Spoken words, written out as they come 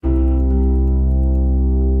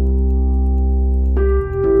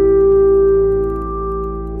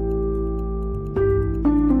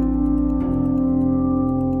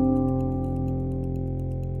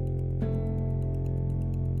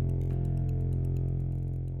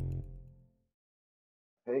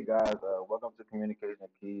Hey guys, welcome to Communication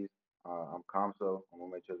Keys. I'm Kamso. I'm gonna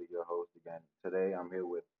make sure that your host again. Today I'm here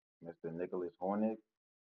with Mr. Nicholas Hornick.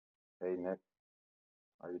 Hey Nick,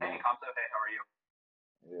 how you Hey, doing? Hamza. Hey, how are you?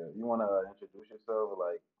 Yeah, you wanna introduce yourself,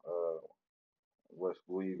 like what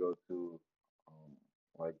school you go to, um,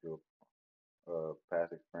 like your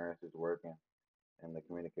past experiences working in the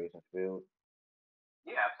communications field.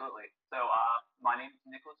 Yeah, absolutely. My name is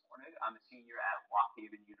Nicholas Hornig. I'm a senior at Lock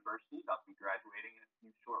Haven University. About to be graduating in a few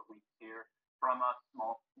short weeks here from a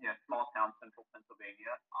small town, central Pennsylvania.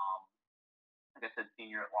 Like I said,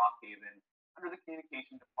 senior at Lock Haven under the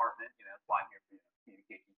communication department. That's why I'm here for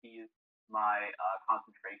communication keys. My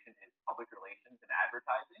concentration is public relations and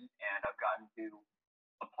advertising, and I've gotten to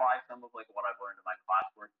apply some of like what I've learned in my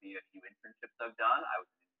classwork via a few internships I've done. I was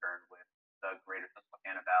an intern with the Greater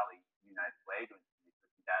Susquehanna Valley United Way doing some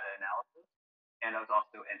research and data analysis, and I was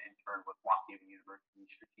also an intern with Waukegan University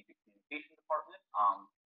Strategic Communication Department.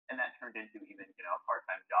 And that turned into even a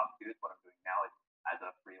part-time job too. Is what I'm doing now is as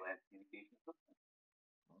a freelance communication assistant.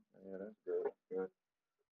 Yeah, that's good. That's good.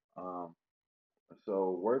 Um,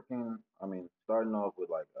 so working, I mean, starting off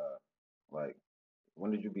with like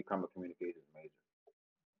when did you become a communications major?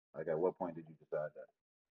 Like at what point did you decide that?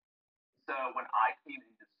 So when I came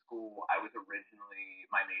into school, I was originally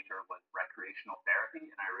my major was recreational therapy,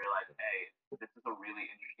 and I realized, hey, this is a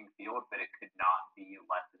really interesting field, but it could not be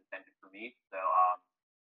less intended for me.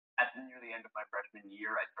 At the near the end of my freshman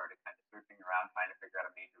year, I started kind of searching around, trying to figure out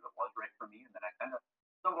a major that was right for me, and then I kind of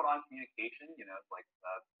stumbled on communication. It's like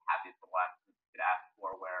the happiest little accident you could ask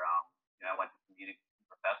for, where I went to some meetings with some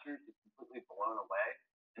professors, just completely blown away.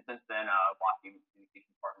 And since then, walking with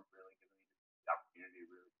communication partners really given me the opportunity to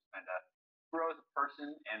really just kind of grow as a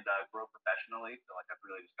person and grow professionally. So like I've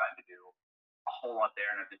really just gotten to do a whole lot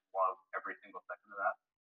there, and I just love every single second of that.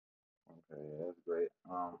 Okay, yeah, that's great.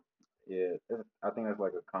 Yeah, I think that's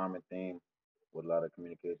like a common theme with a lot of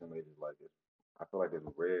communication majors. Like, I feel like it's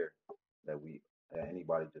rare that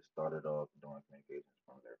anybody just started off doing communications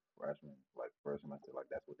from their freshman, like first semester, like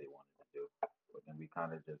that's what they wanted to do. But then we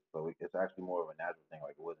kind of just, it's actually more of a natural thing.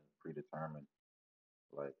 Like, it wasn't predetermined.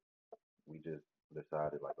 Like, we just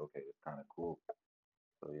decided, like, okay, it's kind of cool.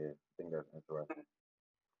 So yeah, I think that's interesting.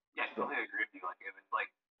 Yeah, I So, completely agree with you. Like it was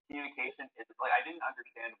like communication is like I didn't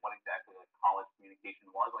understand what exactly like college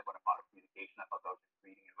communication was. Like when I thought of communication, I thought that was just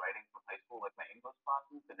reading and writing from high school, like my English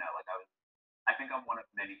classes. But now, like I think I'm one of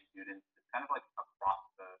many students that's kind of like across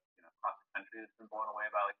the country that's been blown away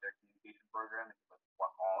by like their communication program and just like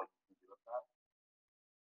what all you can do with that.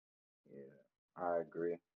 yeah, I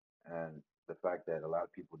agree. And the fact that a lot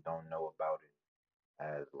of people don't know about it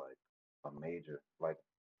as like a major,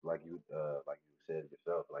 like you said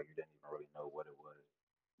yourself, like you didn't even really know what it was,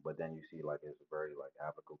 but then you see like it's very like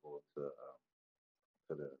applicable to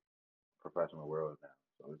the professional world now.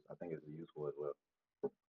 So I think it's useful as well.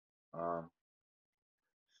 Um,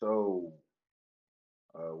 so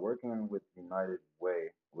working with United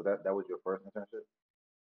Way, that was your first internship?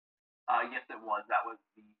 Yes, it was. That was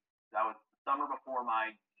the summer before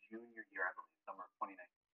my junior year, I believe, summer of 2019.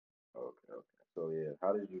 Okay, okay. So yeah,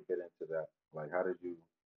 how did you get into that? Like, how did you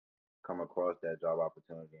come across that job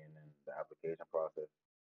opportunity and then the application process?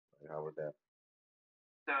 Like, how was that?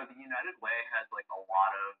 So the United Way has like a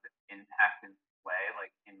lot of impact and sway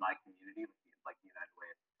like in my community. Like the United Way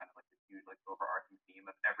is kind of like this huge like overarching theme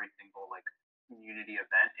of every single like community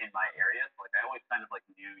event in my area. So like I always kind of like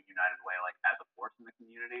knew United Way like as a force in the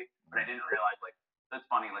community, but I didn't realize like that's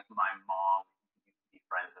funny. Like my mom used to be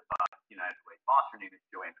friends with United Way boss. Her name is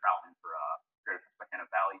Joanne Troutman for Greater Susquehanna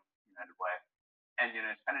Valley United Way. And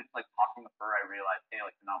it's kind of just like talking with her, I realized, hey,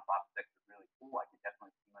 like the nonprofit sector is really cool. I could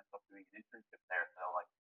definitely see myself doing an internship there. So like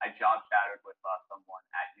I job shadowed with someone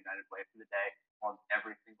at United Way for the day, loved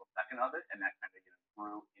every single second of it, and that kind of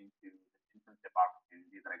grew into this internship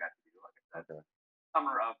opportunity that I got to do. Like I said, Okay.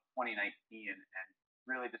 summer of 2019, and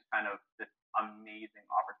really just kind of this amazing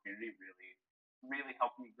opportunity really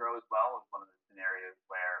helped me grow as well. It was one of those scenarios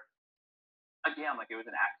where again, like it was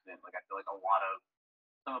an accident. Like I feel like a lot of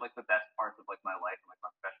some of like the best parts of like my life and like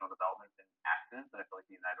my professional development and accidents. And I feel like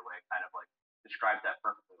the United Way kind of like describes that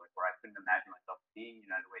perfectly. Like where I couldn't imagine myself being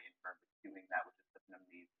United Way intern, but doing that was just such an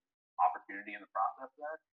amazing opportunity in the process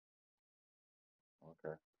there.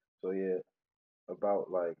 Okay. So yeah,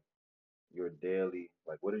 about like your daily,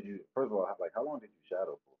 like what did you first of all, like how long did you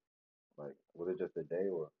shadow for? Like was it just a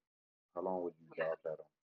day or how long would you Yeah, job shadow?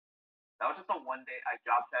 that was just a one day. I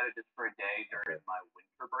job chatted just for a day during Okay. my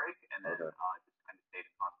winter break, and then Okay. just kind of stayed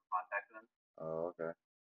in constant contact with them. Oh, okay.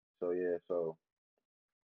 So yeah, so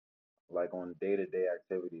like on day-to-day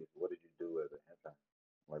activities, what did you do as an intern?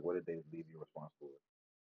 Like what did they leave you responsible with?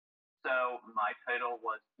 So my title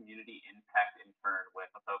was Community Impact Intern with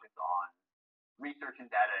a focus on research and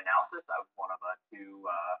data analysis. I was one of two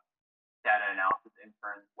data analysis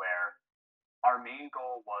interns where our main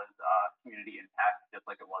goal was community impact, just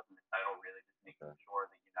like it was in the title, really just making Okay. sure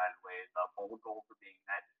that United Way's bold goals were being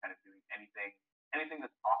met, just kind of doing anything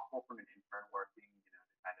that's possible from an intern working, to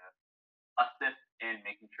kind of assist in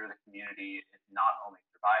making sure the community is not only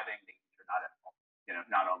surviving, making sure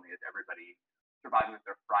not only is everybody surviving, but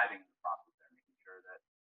they're thriving in the process. They're making sure that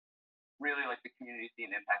really like the community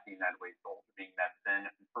seeing impact the United Way's goals are being met. Then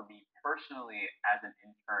for me personally, as an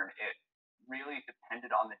intern, it really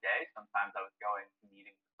depended on the day. Sometimes I was going to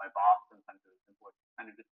meetings with my boss. Sometimes it was simply kind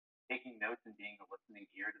of just taking notes and being a listening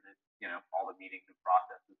ear to all the meetings and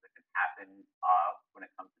processes that can happen when it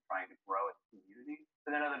comes to trying to grow a community.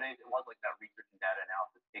 But then other days it was like that research and data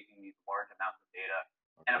analysis, taking these large amounts of data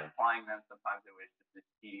and Okay. applying them. Sometimes it was just as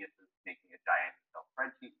tedious as making a giant Excel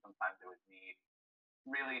spreadsheet. Sometimes it was me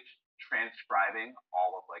really transcribing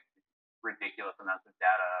all of like ridiculous amounts of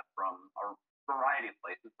data from a variety of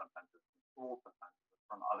places. Sometimes it's from schools, sometimes it's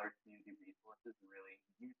from other community resources, and really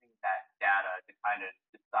using that data to kind of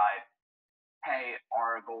decide, hey,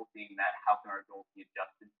 are our goals being met? How can our goals be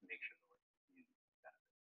adjusted to make sure that we're community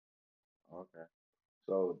benefit? Okay.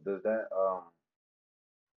 So does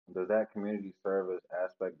that community service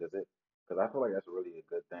aspect, does it? Because I feel like that's really a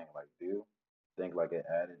good thing. Like, do you think like it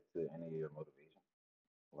added to any of your motivation?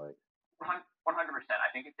 Like, 100%. I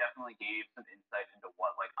think it definitely gave some insight into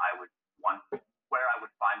what like I would want, where I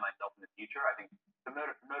would find myself in the future. I think the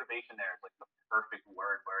motivation there is like the perfect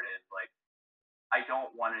word, where it is like I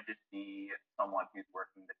don't want to just be someone who's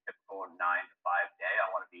working the typical 9 to 5 day. I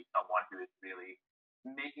want to be someone who is really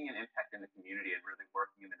making an impact in the community and really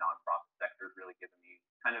working in the nonprofit sector is really giving me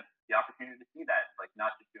kind of the opportunity to see that, like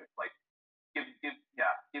not just doing like give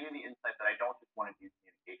me the insight that I don't just want to do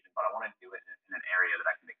communication, but I want to do it in an area that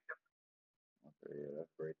I can make a difference. okay, yeah,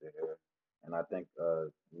 that's great to hear. And I think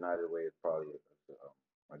United Way is probably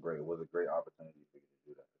a great was a great opportunity for you to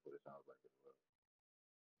do that. That's what it sounds like as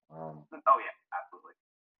well. Oh yeah, absolutely.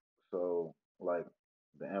 So like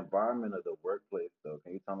the environment of the workplace, though,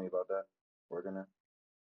 can you tell me about that? Working there?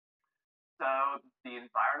 So the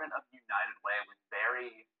environment of United Way was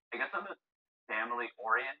very, I guess, I'm just family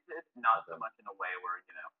oriented, not so Okay. much in a way where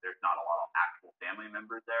there's not a lot of actual family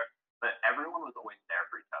members there, but everyone was always there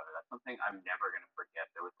for each other. That's something I'm never going to forget.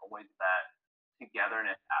 There was always that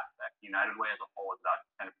togetherness aspect. United Way as a whole is about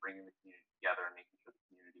kind of bringing the community together and making sure the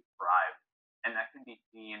community thrives, and that can be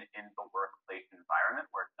seen in the workplace environment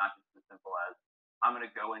where it's not just as simple as I'm going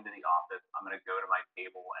to go into the office, I'm going to go to my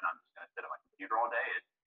table, and I'm just going to sit at my computer all day. It's,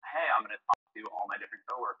 hey, I'm going to talk to all my different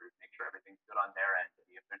coworkers, make sure everything's good on their end,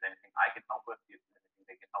 see if there's anything I can help with, see if there's anything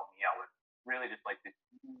they can help me out with. Really, just like this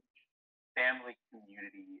huge family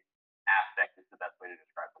community aspect is the best way to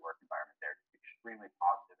describe the work environment there. It's extremely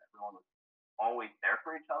positive. Everyone was always there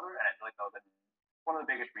for each other, and I feel like that was one of the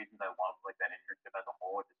biggest reasons I loved like that internship as a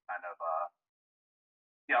whole, which is kind of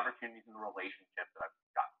the opportunities and the relationships that I've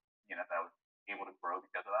got, that I was able to grow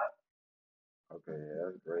because of that. Okay, yeah,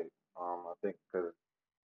 that's great. I think because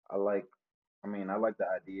I like, I like the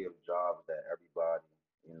idea of jobs that everybody,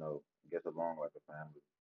 gets along like a family,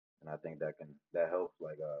 and I think that helps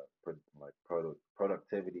like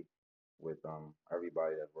productivity with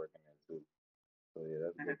everybody that's working there too. So yeah,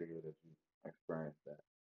 that's good to hear that you experienced that.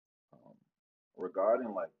 Um,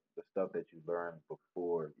 regarding like the stuff that you learned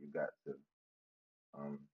before you got to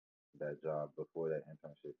um that job, before that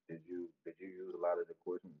internship, did you use a lot of the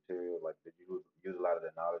course material? Like, did you use a lot of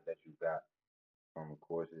the knowledge that you got from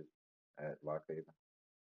courses at Lock Haven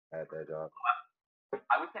at that job?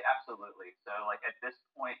 I would say absolutely. So like at this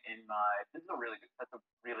point in my, this is a really good, that's a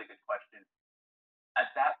really good question.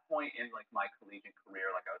 At that point in like my collegiate career,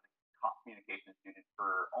 like I was a communication student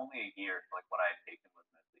for only a year. So like what I had taken was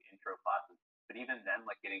mostly intro classes. But even then,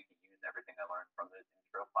 like getting to use everything I learned from those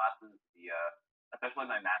intro classes, especially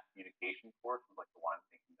my mass communication course was like the one I'm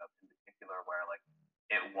thinking of in particular, where like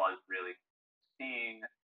it was really seeing,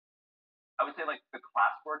 I would say like the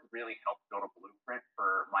classwork really helped build a blueprint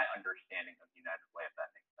for my understanding of United Way, if that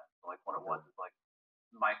makes sense. So like what it was Okay, is like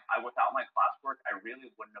without my classwork, I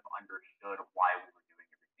really wouldn't have understood why we were doing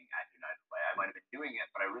everything at United Way. I might have been doing it,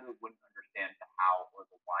 but I really wouldn't understand the how or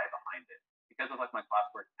the why behind it. Because of like my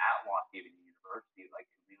classwork at Lost Haven University, like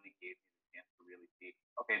it really gave me the chance to really see,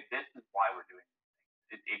 okay, this is why we're doing these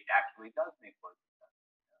things. It actually does make loads of sense.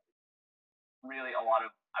 Really a lot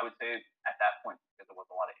of, I would say at that point, because it was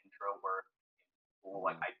a lot of intro work in school,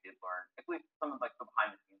 like hmm, I did learn at least some of like the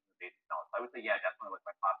behind the scenes and the basic knowledge. So I would say yeah, definitely like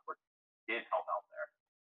my classwork did help out there.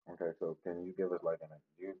 okay. So can you give us like can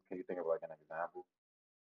you think of like an example?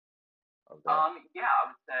 that? Yeah, I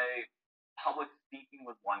would say public speaking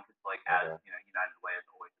was one because, like, as Okay. you know, United Way is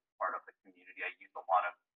always part of the community. I use a lot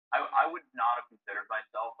of. I would not have considered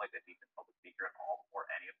myself like a decent public speaker at all before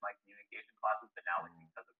any of my communication classes, but now, like,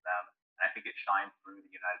 Mm, because of them, and I think it shined through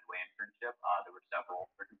the United Way internship. There were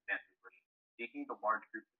several circumstances where speaking to large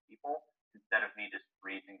groups of people, instead of me just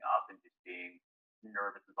freezing up and just being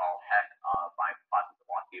nervous as all heck, my classes at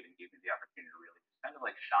Lock Haven gave me the opportunity to really just kind of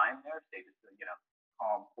like shine there, stay just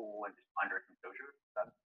calm, cool, and just under composure.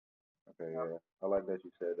 That's okay, you know, yeah. I like that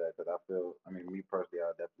you said that because I feel, I mean, me personally,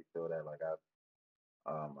 I definitely feel that like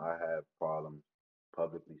I have problems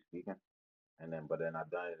publicly speaking, and then but then I've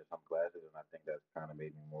done it in some classes, and I think that's kind of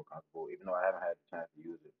made me more comfortable. Even though I haven't had the chance to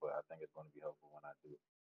use it, but I think it's going to be helpful when I do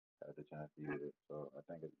have the chance to use it. So I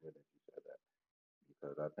think it's good that you said that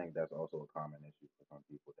because I think that's also a common issue for some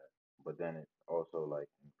people that. But then it's also like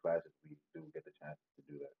in classes we do get the chance to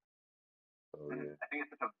do that. So yeah, I think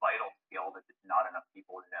it's such a vital skill that just not enough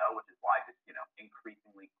people know, which is why I'm just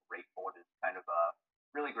increasingly grateful, just kind of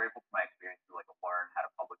really grateful for my experience to like learn how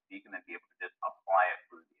to public speak and then be able to just apply it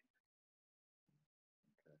through the.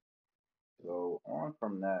 okay. So on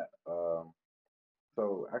from that,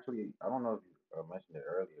 so actually, I don't know if you mentioned it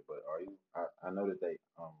earlier, but are you? I know that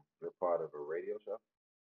you're part of a radio show.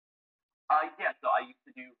 Yeah, so I used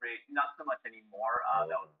to do not so much anymore. Oh,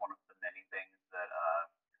 That was okay. one of the many things that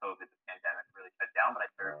COVID, the pandemic, really shut down. But I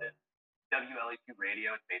served Uh, in WLAQ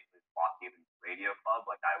Radio. It's basically Lock Haven's radio club.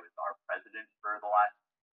 Like I was our president for the last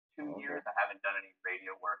two oh, okay. years. I haven't done any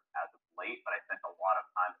radio work as of late, but I spent a lot of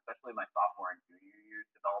time, especially my sophomore and junior years,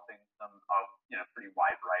 developing some of pretty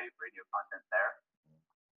wide variety of radio content there.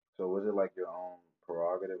 So was it like your own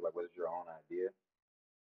prerogative? Like, was it your own idea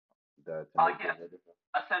that to make this Yes, radio show?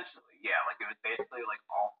 essentially, yeah. Like it was basically like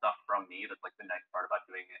all stuff from me. That's like the nice part about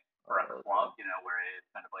doing it for a Oh, okay. club, where it's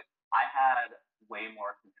kind of like I had way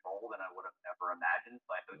more control than I would have ever imagined. So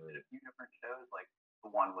I hosted Right. a few different shows. Like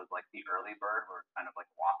the one was like the Early Bird, where it's kind of like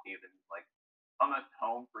Lock Haven's like almost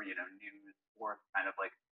home for news, sports, kind of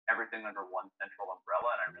like everything under one central umbrella.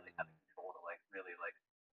 And I really had the Mm, control to like really like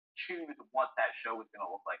choose what that show was going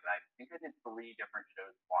to look like. And I think I did three different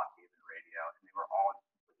shows with Lock Haven Radio, and they were all just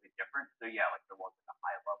completely different. So yeah, like there wasn't a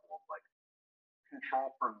high level of like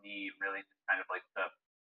control for me, really just kind of like to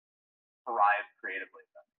thrive creatively.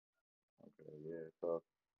 okay. Yeah. So,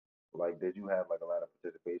 like, did you have like a lot of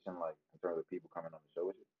participation, like in terms of people coming on the show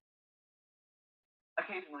with you?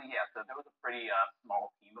 Occasionally, yeah. So there was a pretty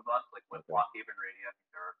small team of us, like with Okay. Lock Haven Radio. I think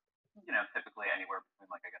there were, typically anywhere between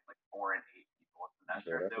like I guess like 4 and 8 people a Okay.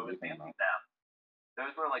 semester. That's a So it was decent mainly amount. them.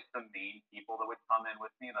 Those were like the main people that would come in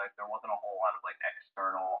with me. Like there wasn't a whole lot of like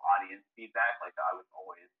external audience feedback. Like I was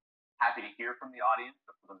always happy to hear from the audience,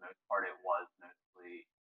 but for the most part, it was mostly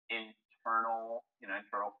internal,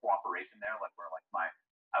 internal cooperation there. Like where like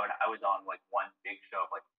I was on like one big show of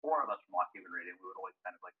like four of us from Lock Haven Radio. We would always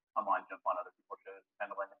kind of like come on, jump on other people's shows,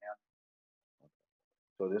 kind of lend a hand.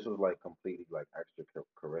 So this was like completely like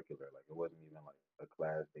extracurricular. Like it wasn't even like a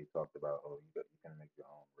class they talked about. Oh, you can make your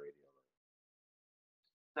own radio.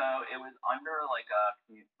 So it was under like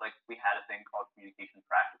like we had a thing called communication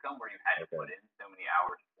practicum where you had to Okay. put in so many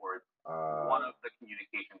hours towards one Uh. of the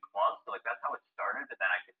communication clubs. So like that's how it started, but then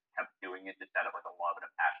I just kept doing it just out of like a love and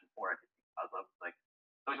a passion for it, just because of like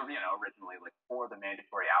those were originally like for the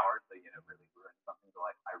mandatory hours, so really grew into something that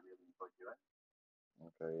like I really enjoyed doing.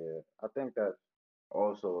 Okay. Yeah. I think that's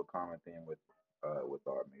also a common theme with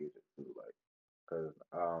our music too. Like, cause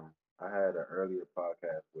I had an earlier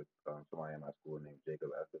podcast with somebody in my school named Jacob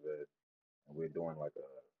Estevez, and we're doing like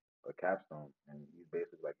a capstone, and he's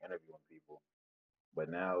basically like interviewing people. But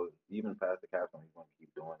now, even past the capstone, he's going to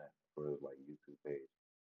keep doing it for his like YouTube page.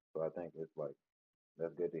 So I think it's like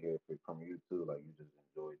that's good to hear from you too. Like you just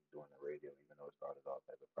enjoyed doing the radio, even though it started off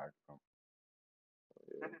as a practicum. So,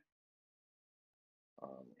 yeah.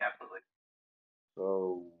 Um, Absolutely.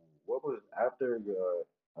 so what was after your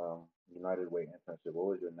United Way internship?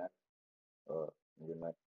 What was uh your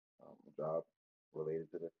next job related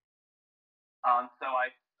to this? So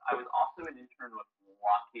I was also an intern with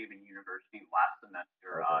Lock Haven University last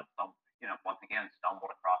semester. Okay. Once again stumbled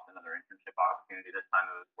across another internship opportunity. This time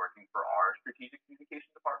it was working for our strategic communication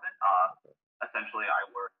department. Okay. Essentially, I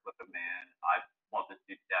worked with a man. I love this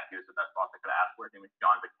dude to death. He was the best boss I could ask for. His name was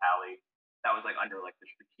John Vitale. That was like under like the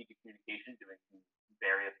strategic communication, doing some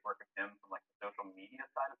various work with him from like the social media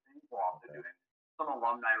side of things, while also Okay. doing some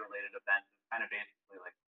alumni related events. It was kind of basically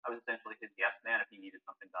like I was essentially his yes man if he needed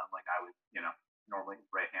something done. Like I was, normally his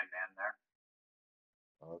right hand man there.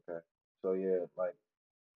 Okay. So yeah, like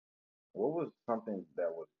what was something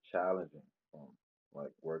that was challenging from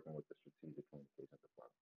like working with the strategic communications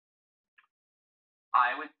department?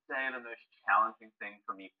 I would say the most challenging thing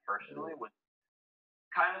for me personally Yeah. was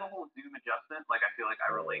kind of the whole Zoom adjustment. Like I feel like I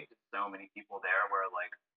Uh, relate to so many people there where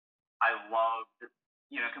like I loved,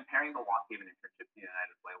 comparing the Lock Haven internship to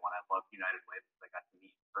United Way one, I loved United Way because I got to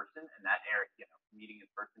meet in person, and that area, meeting in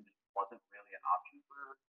person just wasn't really an option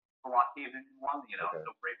for the Lock Haven one. I'm okay.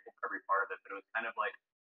 so grateful for every part of it, but it was kind of like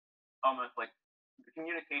almost like the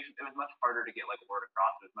communication. It was much harder to get like word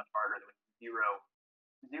across. It was much harder. There was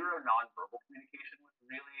zero nonverbal communication, which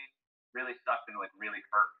really sucked and like really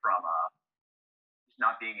hurt from just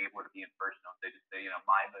not being able to be in person. I'll say just say,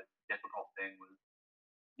 my most difficult thing was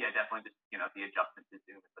definitely just the adjustment to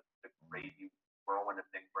Zoom is such a Mhm. crazy whirlwind of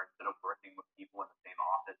things where instead of working with people in the same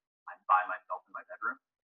office, I'm by myself in my bedroom.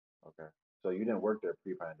 Okay. So you didn't work there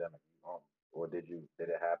pre-pandemic, or did you? Did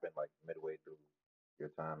it happen like midway through your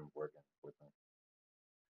time working with them?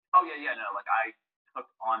 Oh yeah, no, like I took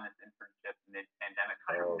on this internship mid pandemic,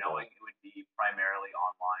 kind of Oh, okay. knowing it would be primarily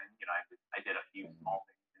online. I did a few Mhm. small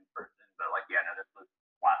things in person, but like no, this was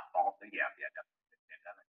last fall, so yeah, definitely mid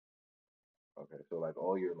pandemic. Okay. So like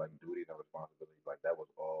all your like duties and responsibilities, like that was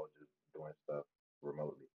all just doing stuff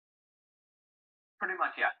remotely. Pretty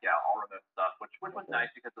much, yeah, all remote stuff, which was Okay.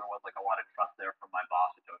 nice because there was like a lot of trust there from my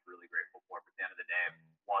boss, which I was really grateful for. But at the end of the day, it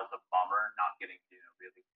Mhm. was a bummer not getting to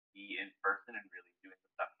really be in person and really doing the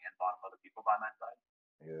stuff hands on with other people by my side.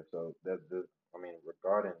 Yeah. So that's the. I mean,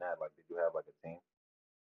 regarding that, like, did you have like a team,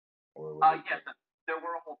 or was it Yes, just? there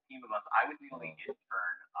were a whole team of us. I was the only Uh,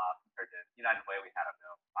 intern compared to United Way. We had I don't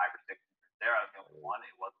know 5 or 6 interns there. I was the only uh, one.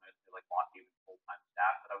 It was mostly like Lockheed full time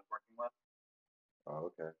staff that I was working with.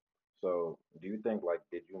 okay. So do you think like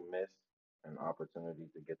did you miss an opportunity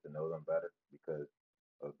to get to know them better because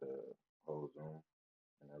of the whole Zoom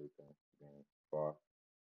and everything being far?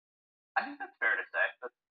 I think that's fair to say.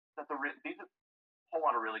 These are a whole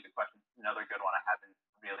lot of really good questions. Another good one I haven't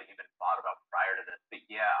really even thought about prior to this, but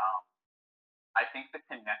yeah, I think the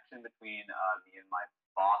connection between me and my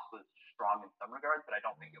boss was strong in some regards, but I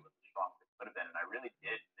don't think it Mm, was as strong as it could have been. And I really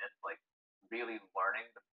did miss like really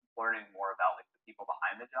learning more about like the people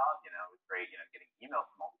behind the job. It was great, getting emails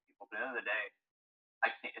from all these people. But at the end of the day, I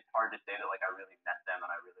can't. It's hard to say that like I really met them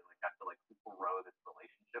and I really like got to like grow this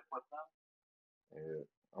relationship with them. yeah.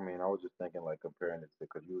 I mean, I was just thinking like comparing it to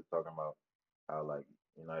because you were talking about how like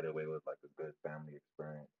United Way was like a good family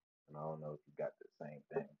experience, and I don't know if you got the same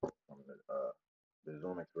thing from the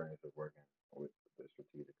Zoom experience of working with the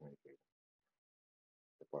strategic communication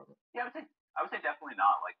department. Yeah, I would say definitely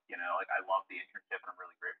not. Like like I love the internship and I'm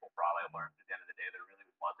really grateful for all I Mm. learned. At the end of the day, there really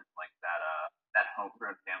wasn't like that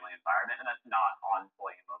homegrown family environment, and that's not on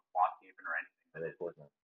blame of Lockhaven or anything. That Yeah, of is course just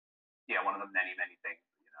not. one of the many things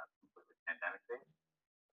it's completely pandemic based.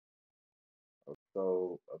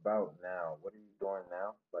 So about now, what are you doing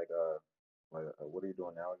now? What are you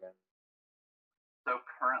doing now again? So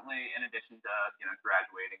currently, in addition to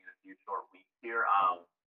graduating in a few short weeks here, Uh,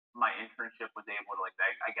 my internship was able to like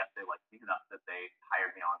I guess they like me enough that they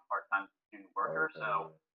hired me on part time student worker. okay,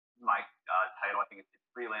 So my title I think it's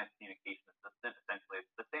freelance communication assistant. Essentially,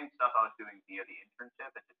 it's the same stuff I was doing via the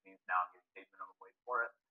internship. It just means now I'm getting paid minimum wage for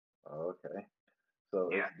it. okay.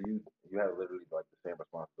 So it's Yeah, do you have literally like the same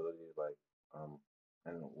responsibilities um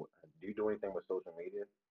and do you do anything with social media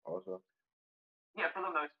also? yeah, for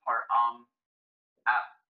the most part. At,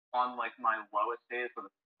 on like my lowest days,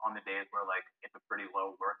 on the days where like it's a pretty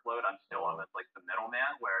low workload, I'm still Uh, almost like the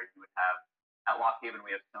middleman where you would have at Lock Haven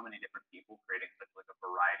we have so many different people creating such like a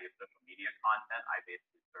variety of social media content. I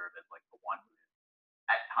basically serve as like the one who is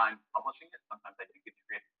at times publishing it. Sometimes I do get to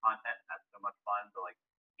create the content and that's so much fun. But like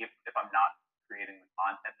if I'm not creating the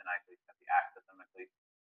content then I at least have the access. I'm at least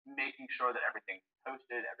making sure that everything's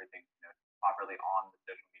posted, everything's properly on the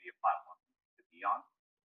social media platforms to be on.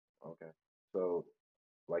 okay. So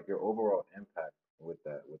like your overall impact with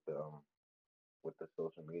that with the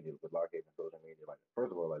social media with Lockhaven social media, like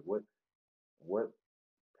first of all, like what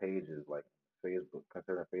pages like Facebook,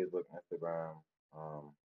 considering Facebook, Instagram, um,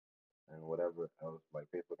 and whatever else like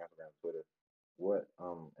Facebook, Instagram, Twitter, what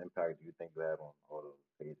impact do you think you have on all those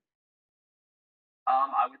pages?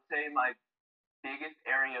 I would say my biggest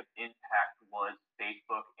area of impact was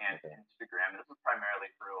Facebook and Okay. Instagram. This was primarily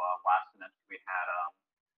through last semester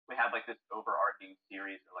we had like this overarching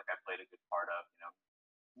series that like I played a good part of.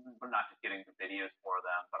 We're not just getting the videos for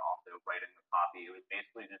them, but also writing the copy. It was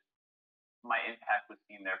basically just my impact was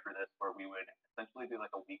seen there for this, where we would essentially do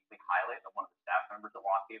like a weekly highlight of one of the staff members at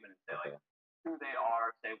Lock Haven and say like Okay. who they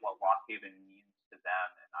are, say what Lock Haven means to them,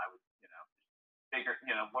 and I was just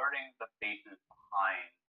learning the faces behind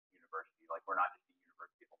university. Like we're not just a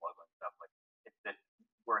university of a logo and stuff. Like it's this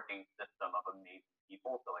working system of amazing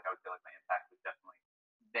people. So like I would say like my impact was definitely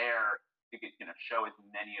there to get show as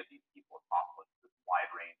many of these people as possible, this wide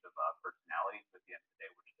range of personalities. But at the end of the day,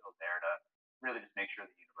 we're still there to really just make sure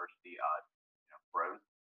the university grows.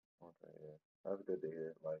 Okay, yeah, that's good to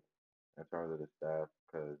hear. Like in terms of the staff,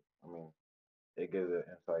 because I mean, it gives an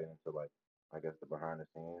insight into like I guess the behind the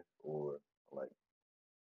scenes, or like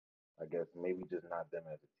I guess maybe just not them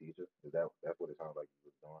as a teacher. Is that's what it sounds like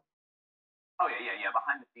you was doing? Oh yeah.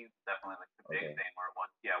 Behind the scenes is definitely like the big Okay. thing where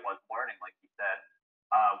it was learning, like you said.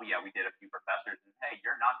 We did a few professors, and hey,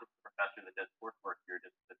 you're not just a professor that does coursework. You're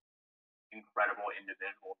just this incredible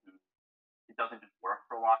individual who it doesn't just work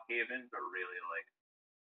for Lock Haven, but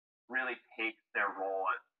really takes their role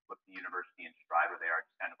as with the university in stride, where they are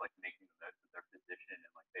just kind of like making the most of their position,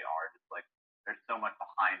 and like they are just like there's so much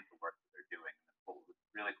behind the work that they're doing, and it's cool. It's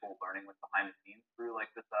really cool learning what's behind the scenes through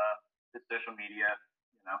like this social media,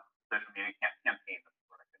 you know, social media campaign. That's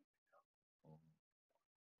what I can think of. Mhm.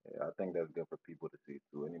 Yeah, I think that's good for people to see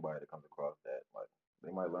too. Anybody that comes across that, like,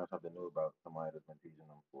 they might learn something new about somebody that's been teaching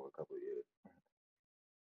them for a couple of years,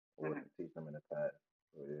 or Mm-hmm. to teach them in the past.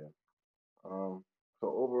 So yeah. Um. So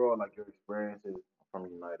overall, like your experiences from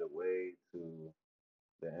United Way to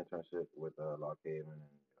the internship with Lock Haven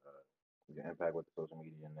and your impact with the social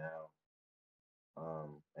media now,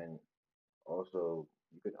 and also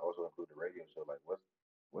you could also include the radio show. Like,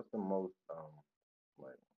 what's the most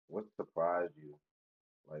like what surprised you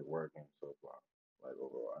like working so far? Like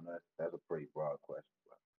overall, I know that's a pretty broad question,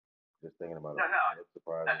 but just thinking about it, No, no. what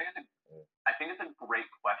surprised I you? think it's a Yeah. I think it's a great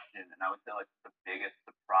question, and I would say like the biggest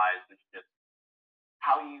surprise is just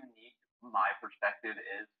how unique my perspective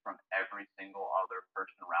is from every single other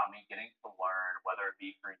person around me, getting to learn, whether it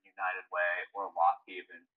be through United Way or Lock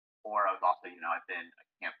Haven, or I was also, I've been a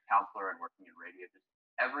camp counselor and working in radio. Just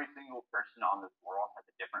every single person on this world has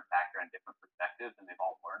a different background, different perspectives, and they've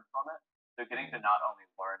all learned from it. So getting to Mm, not only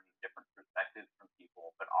learn these different perspectives from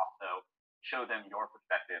people, but also show them your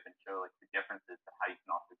perspective and show like the differences to how you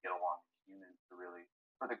can also get along as humans to really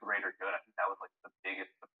for the greater good. I think that was like the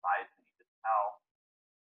biggest surprise to me, just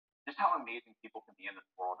how amazing people can be in this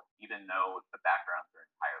world, even though the backgrounds are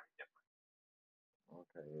entirely different.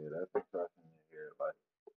 okay, yeah, that's interesting to hear. Like,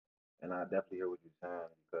 and I definitely hear what you're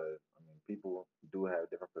saying because I mean, people do have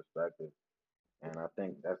different perspectives. And I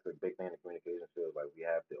think that's the big thing in the communication field. Like we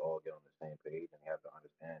have to all get on the same page and we have to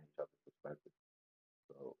understand each other's perspective.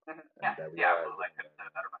 So, Mm-hmm. and Yeah, that we yeah, all have absolutely. I different couldn't have said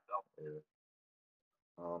it backgrounds. better myself. Yeah.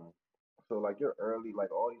 So like your early,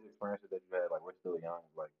 like all these experiences that you had, like we're still young.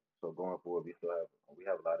 Like so going forward, we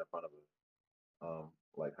have a lot in front of us.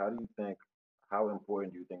 Like how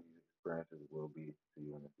important do you think these experiences will be to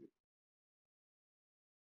you in the future?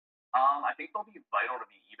 I think they'll be vital to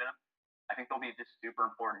me. Even I think they'll be just super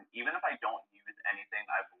important. Even if I don't use anything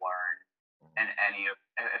I've learned Mm-hmm. in any of,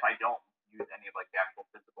 if I don't use any of like the actual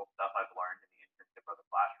physical stuff I've learned in the internship or the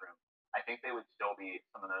classroom, I think they would still be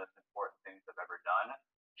some of the most important things I've ever done,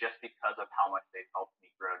 just because of how much they've helped me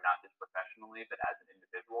grow, not just professionally, but as an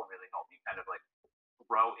individual. Really helped me kind of like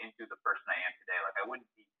grow into the person I am today. Like I wouldn't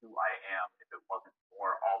be who I am if it wasn't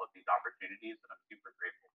for all of these opportunities that I'm super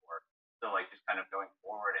grateful for. So like just kind of going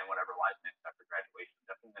forward and whatever lies next after graduation, I'm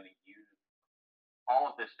definitely going to use all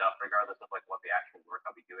of this stuff, regardless of like what the actual work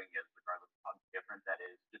I'll be doing is, regardless of how different that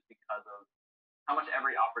is, just because of how much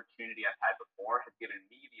every opportunity I've had before has given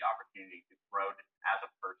me the opportunity to grow just as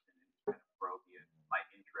a person and just kind of grow my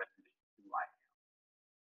interest in just who I am.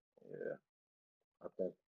 Yeah, I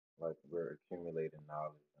think like we're accumulating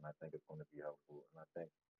knowledge, and I think it's going to be helpful. And I think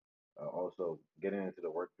also getting into the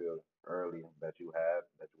work field early that you have,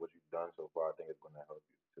 that what you've done so far, I think is going to help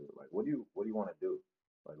you too. Like, what do you want to do,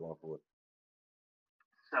 like going forward?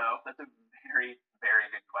 So that's a very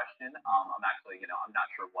good question. I'm actually, I'm not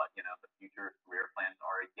sure what, the future career plans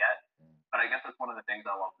are yet, Mm, but I guess that's one of the things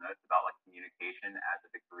I love most about like communication as a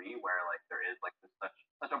degree, where like there is like this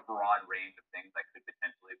such a broad range of things I could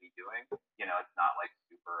potentially be doing. It's not like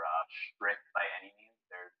super strict by any means.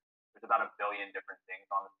 There's about a billion different things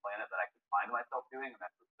on this planet that I could find myself doing, and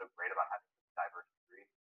that's what's so great about having such a diverse degree.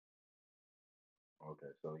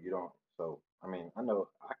 okay, so you don't. So I mean, I know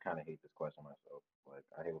I kind of hate this question myself. Like,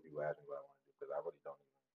 I hate when people ask me what I want to do because I really don't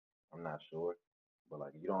even. I'm not sure, but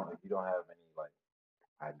like, you don't have any like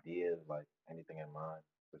ideas, like anything in mind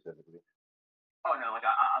specifically. Oh no, like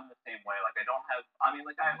I'm the same way. Like I don't have. I mean,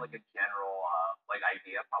 like I have like Mm, a general like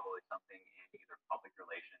idea, probably something in either public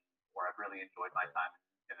relations or I've really enjoyed my okay, time,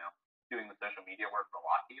 doing the social media work for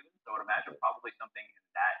Lockheed. So I would imagine okay, probably something in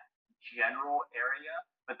that general area.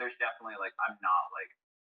 But there's definitely like I'm not like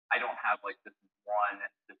I don't have like this one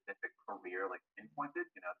specific career like pinpointed.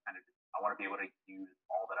 It's kind of just I want to be able to use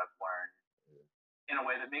all that I've learned yeah, in a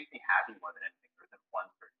way that makes me happy more than anything. There isn't one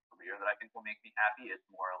certain career that I think will make me happy is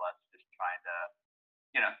more or less just trying to,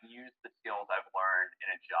 use the skills I've learned in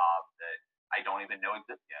a job that I don't even know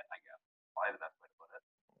exist yet, I guess. Probably the best way to put it.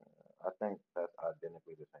 I think that's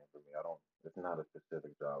identically the same for me. I don't. It's not a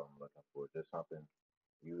specific job I'm looking for. Just something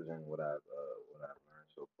using what I've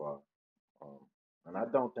learned so far. Um, and I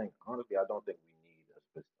don't think, honestly, I don't think we need a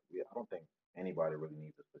specific. I don't think anybody really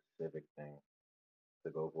needs a specific thing to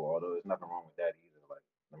go for. Although there's nothing wrong with that either. Like,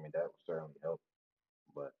 I mean, that would certainly help.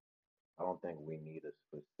 But I don't think we need a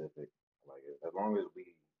specific. Like, as long as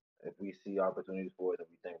if we see opportunities for it and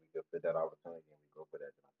we think we could fit that opportunity and we go for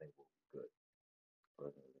that, then I think we'll be good.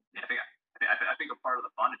 Personally. Yeah, I think a part of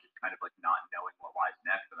the fun is just kind of like not knowing what lies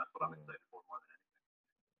next, and that's what I'm Mm, excited for more than anything.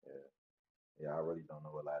 yeah, yeah. I really don't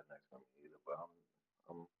know what lies next for me either, but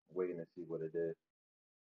I'm waiting to see what it is.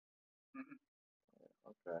 Mm-hmm.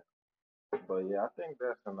 Okay. But yeah, I think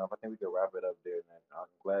that's enough. I think we can wrap it up there, man. I'm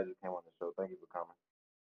glad you came on the show. Thank you for coming.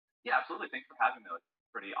 Yeah, absolutely. Thanks for having me. Like,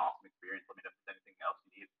 pretty awesome experience. Let me know if there's anything else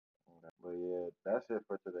you need. Okay. But yeah, that's it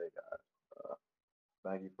for today, guys.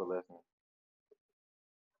 Thank you for listening.